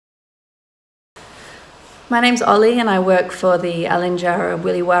My name's Ollie and I work for the Alinytjara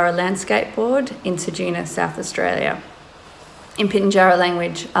Wilurara Landscape Board in Indigenous, South Australia. In Pitjantjatjara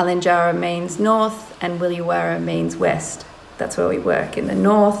language, Alinytjara means north and Wilurara means west. That's where we work, in the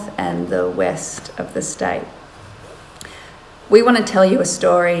north and the west of the state. We want to tell you a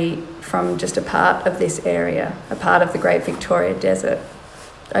story from just a part of this area, a part of the Great Victoria Desert.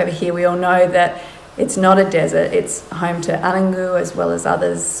 Over here we all know that it's not a desert, it's home to Anangu as well as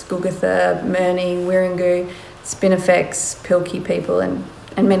others, Gugatha, Murni, Wirangu, Spinifex, Pilki people and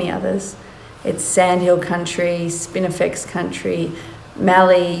many others. It's sandhill country, Spinifex country,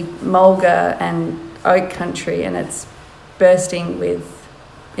 mallee, mulga and oak country, and it's bursting with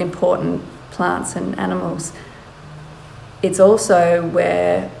important plants and animals. It's also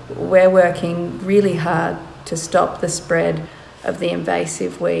where we're working really hard to stop the spread of the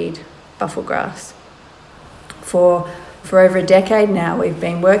invasive weed, Buffel grass. For over a decade now, we've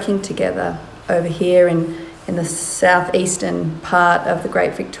been working together over here in the southeastern part of the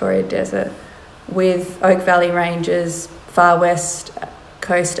Great Victoria Desert with Oak Valley Rangers, Far West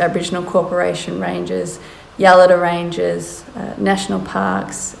Coast Aboriginal Corporation Rangers, Yalada Rangers, national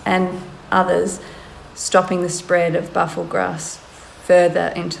parks and others, stopping the spread of Buffel grass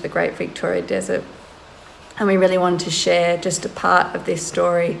further into the Great Victoria Desert. And we really wanted to share just a part of this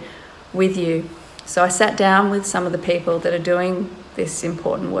story with you. So I sat down with some of the people that are doing this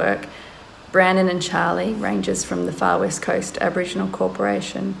important work, Brandon and Charlie, rangers from the Far West Coast Aboriginal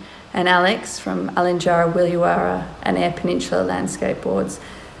Corporation, and Alex from Alinytjara Wilurara and Eyre Peninsula Landscape Boards.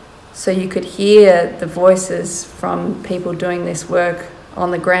 So you could hear the voices from people doing this work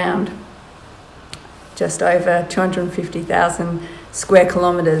on the ground. Just over 250,000 square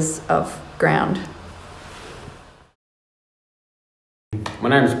kilometres of ground. My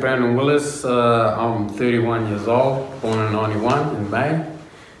name is Brandon Willis. I'm 31 years old, born in 91 in May.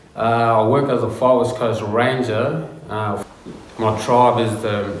 I work as a Far West Coast Ranger. My tribe is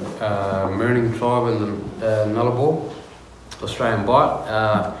the Murni tribe in the Nullarbor, Australian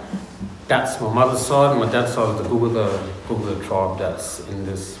Bight. That's my mother's side. My dad's side is the Gugatha tribe that's in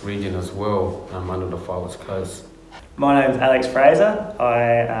this region as well, under the Far West Coast. My name's Alex Fraser.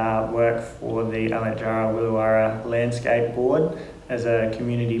 I work for the Alinytjara Wilurara Landscape Board as a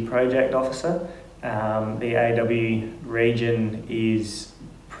community project officer. The AW region is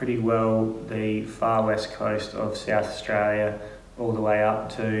pretty well the far west coast of South Australia, all the way up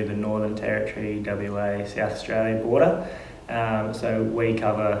to the Northern Territory, WA, South Australia border. So we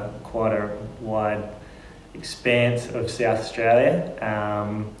cover quite a wide expanse of South Australia.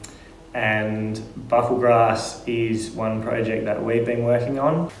 And Buffel grass is one project that we've been working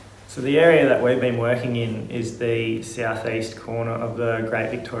on. So the area that we've been working in is the southeast corner of the Great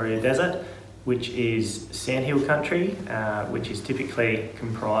Victoria Desert, which is sandhill country, which is typically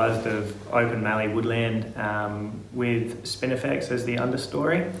comprised of open mallee woodland with spinifex as the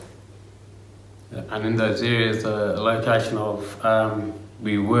understory. And in those areas, the location of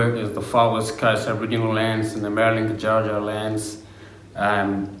we work is the Far West Coast Aboriginal lands and the Alinytjara lands.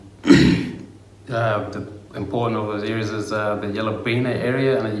 The important of those areas is the Yellowbeena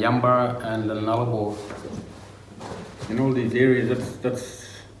area and the Yumbara and the Nullarbor. In all these areas, that's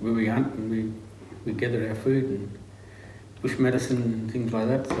where we hunt and we gather our food and bush medicine and things like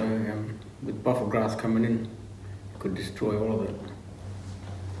that. So with buffel grass coming in, it could destroy all of that.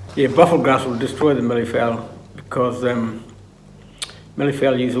 Yeah, buffel grass will destroy the malleefowl because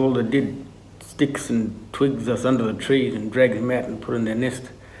malleefowl use all the dead sticks and twigs that's under the trees and drag them out and put in their nest.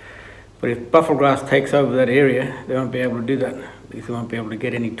 But if buffel grass takes over that area, they won't be able to do that because they won't be able to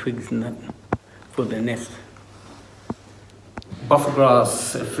get any twigs in that for their nest. Buffel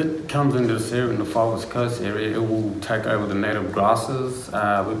grass, if it comes into this area, in the Far West Coast area, it will take over the native grasses,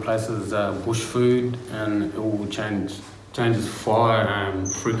 replaces bush food, and it will changes fire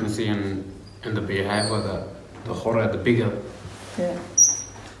frequency and the behaviour. The hotter, the bigger. Yeah.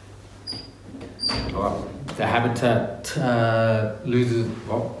 The habitat loses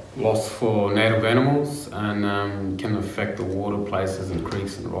loss for native animals and can affect the water places and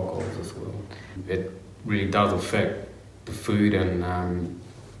creeks and rock holes as well. It really does affect the food and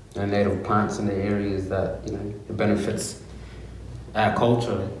the native plants in the areas that it benefits our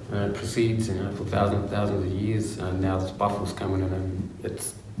culture and it proceeds for thousands of years, and now this buffel's coming in and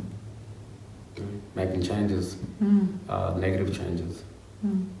it's making changes, negative changes.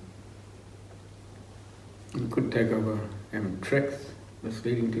 It could take over tracks that's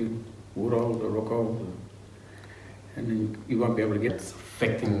leading to waterholes or rock holes, and then you won't be able to get. It's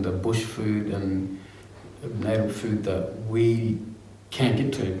affecting the bush food and native food that we can't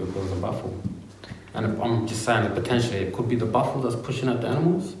get to because of buffel. And I'm just saying that potentially it could be the buffel that's pushing out the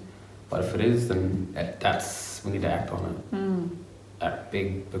animals, But if it is, then we need to act on it. Act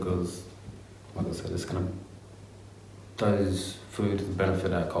big, because, like I said, it's going to, those foods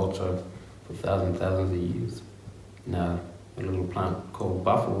benefit our culture for thousands of years. Now, a little plant called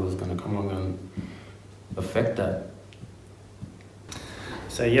Buffel is going to come along and affect that.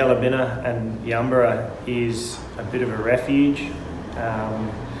 So Yellowbinna and Yumbara is a bit of a refuge.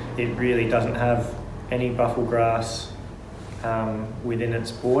 It really doesn't have any buffel grass within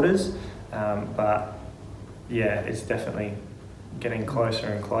its borders, but yeah, it's definitely getting closer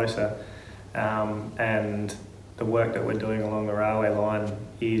and closer. And the work that we're doing along the railway line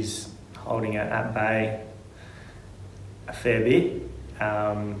is holding it at bay a fair bit.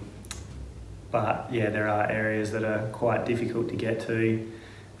 But yeah, there are areas that are quite difficult to get to.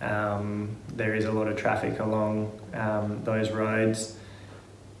 There is a lot of traffic along those roads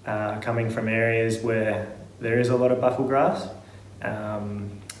coming from areas where there is a lot of buffel grass.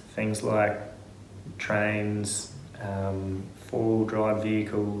 Things like trains, four-wheel drive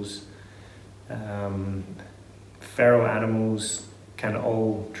vehicles, feral animals can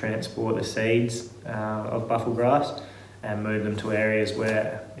all transport the seeds of buffel grass and move them to areas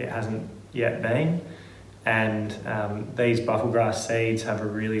where it hasn't yet been. And these buffel grass seeds have a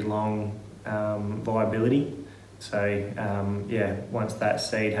really long viability. So yeah, once that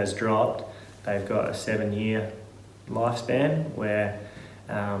seed has dropped, they've got a 7-year lifespan where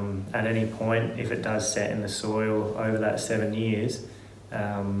at any point, if it does set in the soil over that 7 years,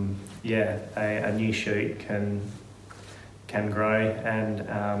 yeah, a new shoot can grow,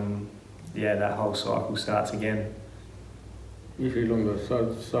 and yeah, that whole cycle starts again. Usually along the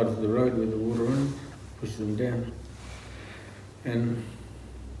sides of the road where the water runs, pushes them down. And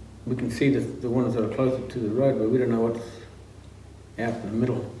we can see the ones that are closer to the road, but we don't know what's out in the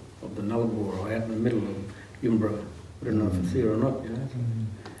middle of the Nullarbor or out in the middle of Yumbara. We don't know if it's there or not, you know.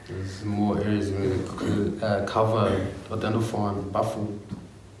 There's more areas where we could cover identifying buffel.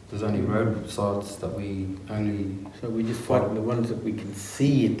 There's only roadsides that we only... So we just fight the ones that we can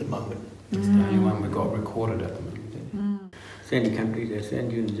see at the moment. It's the only one we got recorded at the moment. Sandy country, there's sand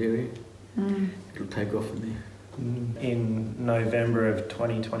dunes area. It'll take off from there. In November of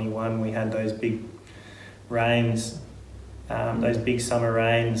 2021, we had those big rains, those big summer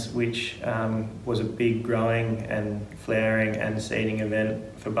rains, which was a big growing and flowering and seeding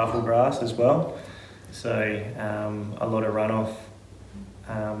event for buffel grass as well. So a lot of runoff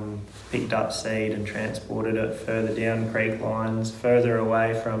picked up seed and transported it further down creek lines, further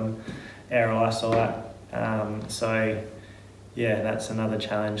away from our eyesight. So yeah, that's another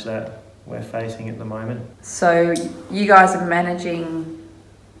challenge that we're facing at the moment. So you guys are managing,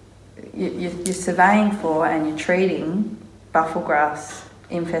 you're surveying for and you're treating buffel grass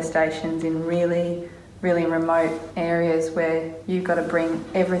infestations in really, really remote areas where you've got to bring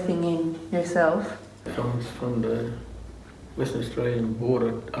everything in yourself. From the Western Australian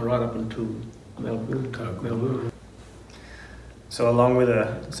border right up into Melbourne. So along with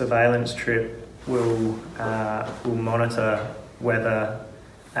a surveillance trip, we'll monitor weather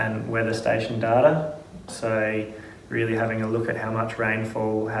and weather station data. So really having a look at how much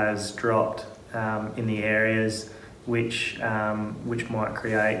rainfall has dropped in the areas which might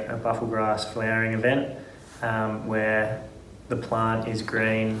create a buffel grass flowering event where the plant is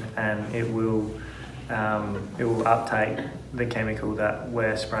green and it will uptake the chemical that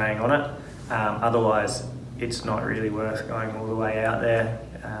we're spraying on it. Otherwise, it's not really worth going all the way out there.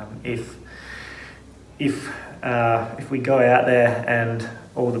 If we go out there and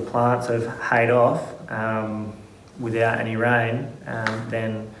all the plants have hayed off without any rain,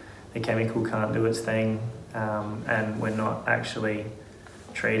 then the chemical can't do its thing, and we're not actually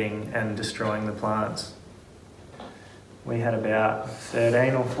treating and destroying the plants. We had about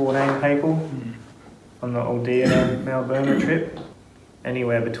 13 or 14 people on the Australasian Melbourne trip,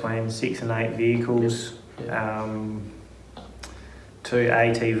 anywhere between 6 and 8 vehicles, 2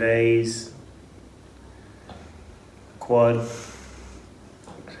 ATVs, quad,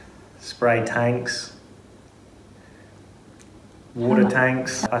 spray tanks, water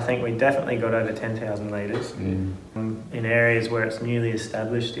tanks. I think we definitely got over 10,000 litres. In areas where it's newly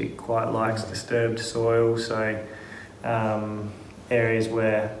established, it quite likes disturbed soil, so areas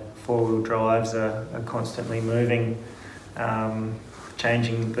where four-wheel drives are constantly moving,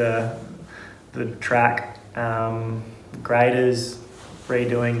 changing the track, graders,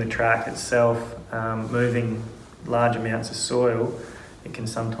 redoing the track itself, moving large amounts of soil, it can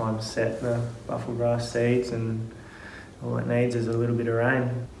sometimes set the buffel grass seeds, and all it needs is a little bit of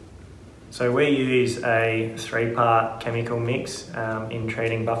rain. So we use a 3-part chemical mix in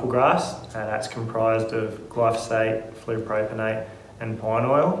treating buffel grass. That's comprised of glyphosate, flupropanate and pine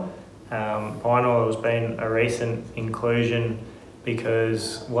oil. Pine oil has been a recent inclusion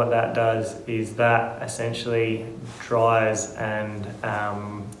because what that does is that essentially dries and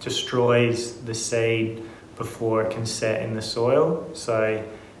destroys the seed before it can set in the soil. So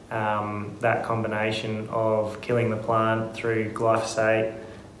that combination of killing the plant through glyphosate,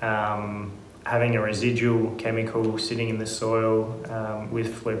 having a residual chemical sitting in the soil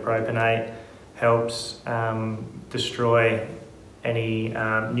with flupropanate helps destroy any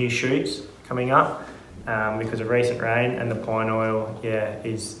new shoots coming up because of recent rain, and the pine oil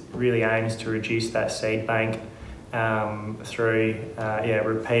really aims to reduce that seed bank through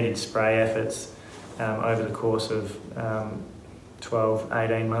repeated spray efforts over the course of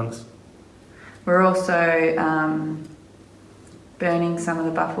 12-18 months. We're also burning some of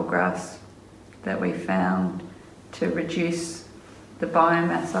the buffel grass that we found to reduce the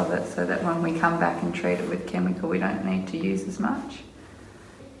biomass of it, so that when we come back and treat it with chemical we don't need to use as much.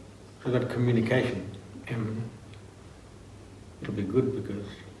 So that communication, it'll be good because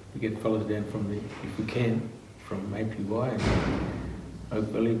we get fellas down from if we can, from APY and Oak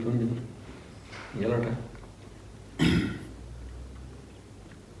Valley, Tundon, Wilurara.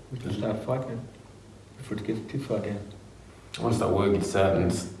 We can start fighting before it gets too far down. Once that word gets out,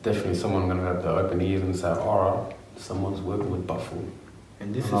 and it's definitely someone going to have to open ears and say, alright, someone's working with Buffel.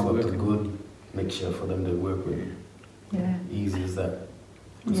 And this is a working. good mixture for them to work with. Yeah. Easy as that.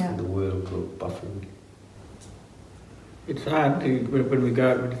 Just with the word of Buffel. It's hard when we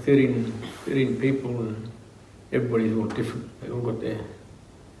go out with 13 people and everybody's all different. They all got their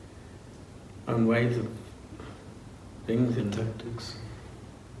own ways of things and tactics.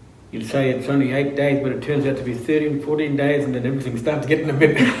 You'd say it's only 8 days, but it turns out to be 13, 14 days, and then everything starts getting a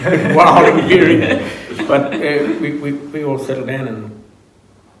bit wild and weird. But we all settle down and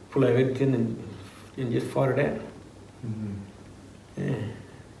pull our heads in and just fight it out. Mm-hmm. Yeah.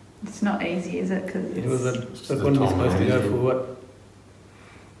 It's not easy, is it? Cause It was that one was supposed to go for what?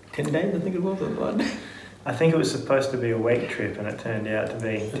 10 days, I think it was, or what? I think it was supposed to be a week trip and it turned out to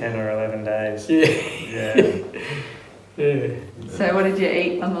be 10 or 11 days. Yeah. Yeah. So what did you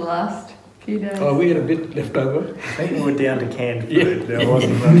eat on the last few days? Oh, we had a bit left over. I think we were down to canned food. There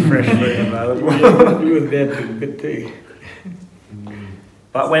wasn't much fresh food available. Yeah, we were down to a bit too.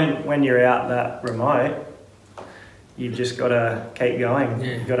 But when you're out that remote, you've just got to keep going.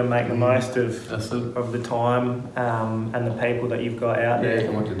 Yeah. You've got to make the most of the time and the people that you've got out there.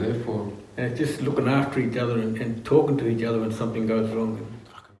 And what to do for them. And it's just looking after each other and talking to each other when something goes wrong.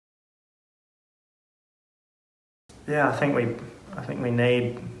 Yeah, I think we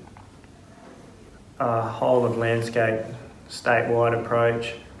need a whole of landscape statewide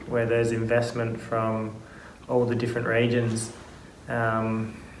approach where there's investment from all the different regions.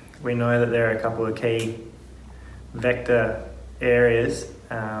 We know that there are a couple of key vector areas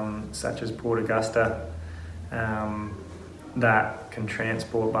such as Port Augusta that can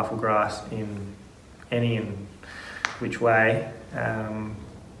transport buffel grass in any and which way.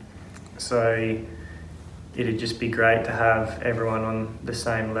 So it'd just be great to have everyone on the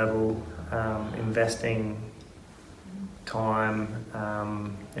same level, investing time,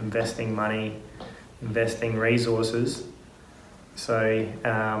 investing money, investing resources. So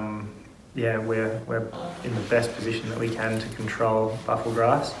we're in the best position that we can to control buffel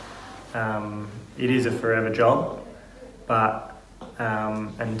grass. It is a forever job, but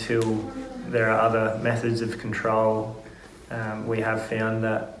until there are other methods of control, we have found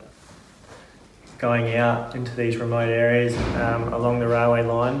that going out into these remote areas along the railway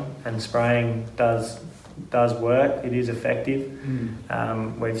line and spraying does work. It is effective.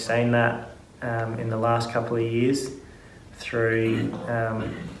 We've seen that in the last couple of years through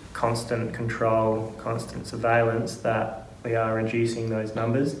constant control, constant surveillance, that we are reducing those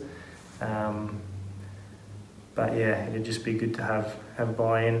numbers. But yeah, it'd just be good to have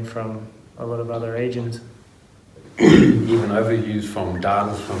buy-in from a lot of other regions. Even overuse from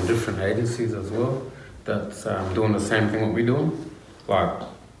data from different agencies as well that's doing the same thing what we're doing. Like,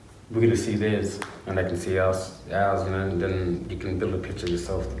 we're going to see theirs and they can see ours, and then you can build a picture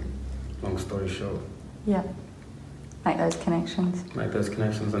yourself. Long story short. Yeah. Make those connections. Make those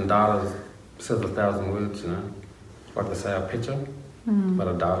connections, and data says 1,000 words, Like they say, a picture, but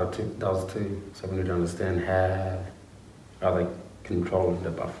a data does too. So we need to understand how they control the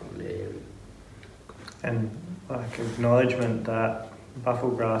buffer in the area. And like acknowledgement that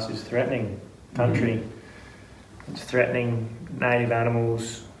buffel grass is threatening country. It's threatening native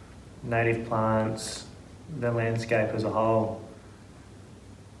animals, native plants, the landscape as a whole.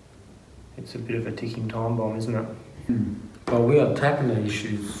 It's a bit of a ticking time bomb, isn't it? But we are tackling the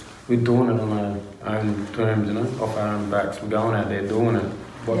issues. We're doing it on our own terms, off our own backs. We're going out there doing it.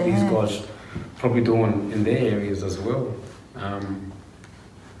 what these guys probably doing in their areas as well. I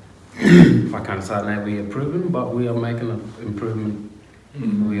can't say that we are proven, but we are making an improvement.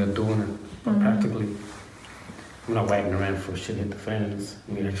 We are doing it, but practically. We're not waiting around for shit to hit the fans.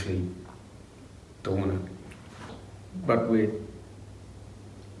 We're actually doing it. But we're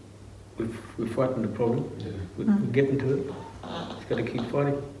fighting the problem. Yeah. We're getting to it. Just got to keep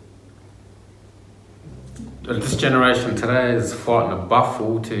fighting. This generation today is fighting a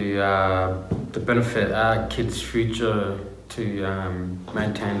Buffel to benefit our kids' future, to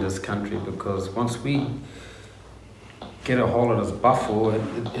maintain this country, because once we get a hold of this Buffel,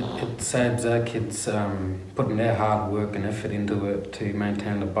 it saves our kids putting their hard work and effort into it to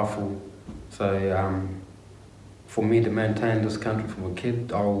maintain the Buffel. So for me to maintain this country from a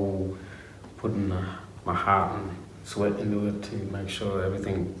kid, I'll put in my heart and sweat into it to make sure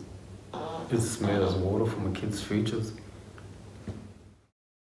everything is smooth as water for my kids' futures.